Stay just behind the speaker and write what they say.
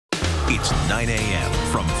It's 9 a.m.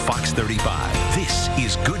 from Fox 35. This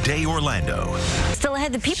is Good Day Orlando. Still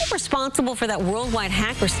ahead, the people responsible for that worldwide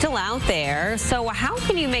hack are still out there. So how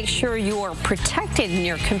can you make sure you're protected and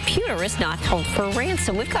your computer is not held for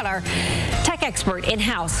ransom? We've got our tech expert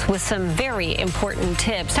in-house with some very important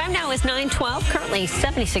tips. Time now is 9:12, currently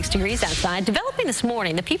 76 degrees outside. Developing this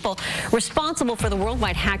morning, the people responsible for the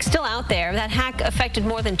worldwide hack still out there. That hack affected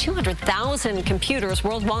more than 200,000 computers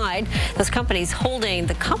worldwide. Those companies holding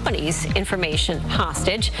the company's information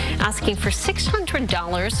hostage, asking for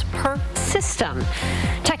 $600 per system.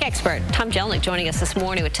 Tech expert Tom Jelneck joining us this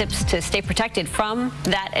morning with tips to stay protected from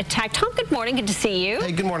that attack. Tom, good morning. Good to see you.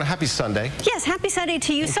 Hey, good morning. Happy Sunday. Yes, happy Sunday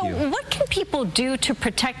to you. Thank you. What can people do to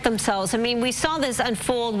protect themselves? I mean, we saw this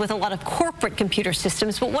unfold with a lot of corporate computer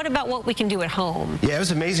systems, but what about what we can do at home? Yeah, it was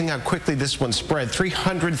amazing how quickly this one spread.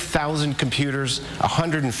 300,000 computers,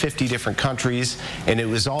 150 different countries, and it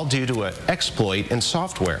was all due to an exploit in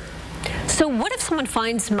software. So what if someone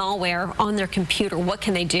finds malware on their computer? What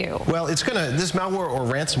can they do? Well, this malware or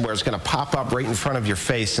ransomware is going to pop up right in front of your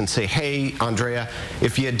face and say, hey, Andrea,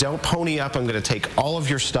 if you don't pony up, I'm going to take all of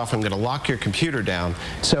your stuff. I'm going to lock your computer down.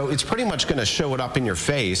 So it's pretty much going to show it up in your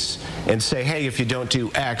face and say, hey, if you don't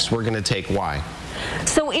do X, we're going to take Y.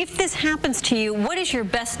 So if this happens to you, what is your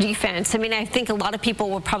best defense? I mean, I think a lot of people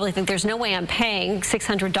will probably think there's no way I'm paying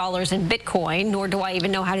 $600 in Bitcoin, nor do I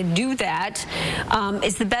even know how to do that.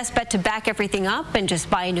 Is the best bet to back everything up and just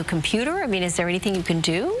buy a new computer? I mean, is there anything you can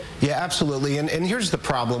do? Yeah, absolutely. And here's the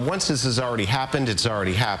problem. Once this has already happened, it's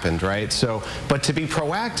already happened, right? So, but to be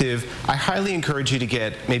proactive, I highly encourage you to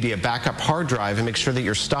get maybe a backup hard drive and make sure that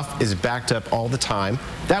your stuff is backed up all the time.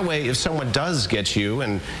 That way, if someone does get you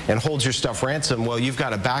and holds your stuff ransom, well, you've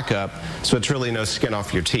got a backup, so it's really no skin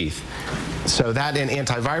off your teeth. So that and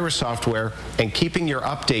antivirus software and keeping your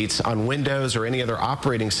updates on Windows or any other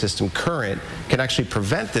operating system current can actually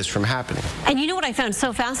prevent this from happening. And you know what I found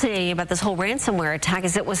so fascinating about this whole ransomware attack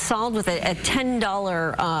is it was solved with a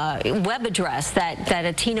 $10 web address that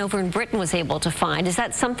a teen over in Britain was able to find. Is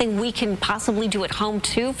that something we can possibly do at home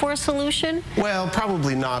too for a solution? Well,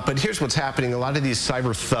 probably not, but here's what's happening. A lot of these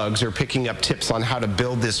cyber thugs are picking up tips on how to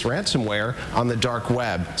build this ransomware on the dark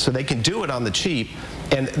web, so they can do it on the cheap.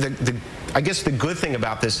 And I guess the good thing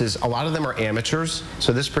about this is a lot of them are amateurs,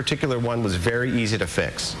 so this particular one was very easy to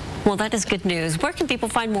fix. Well, that is good news. Where can people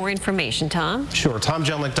find more information, Tom? Sure,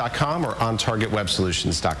 TomJelneck.com or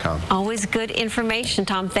OnTargetWebSolutions.com. Always good information,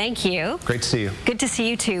 Tom. Thank you. Great to see you. Good to see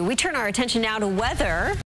you, too. We turn our attention now to weather.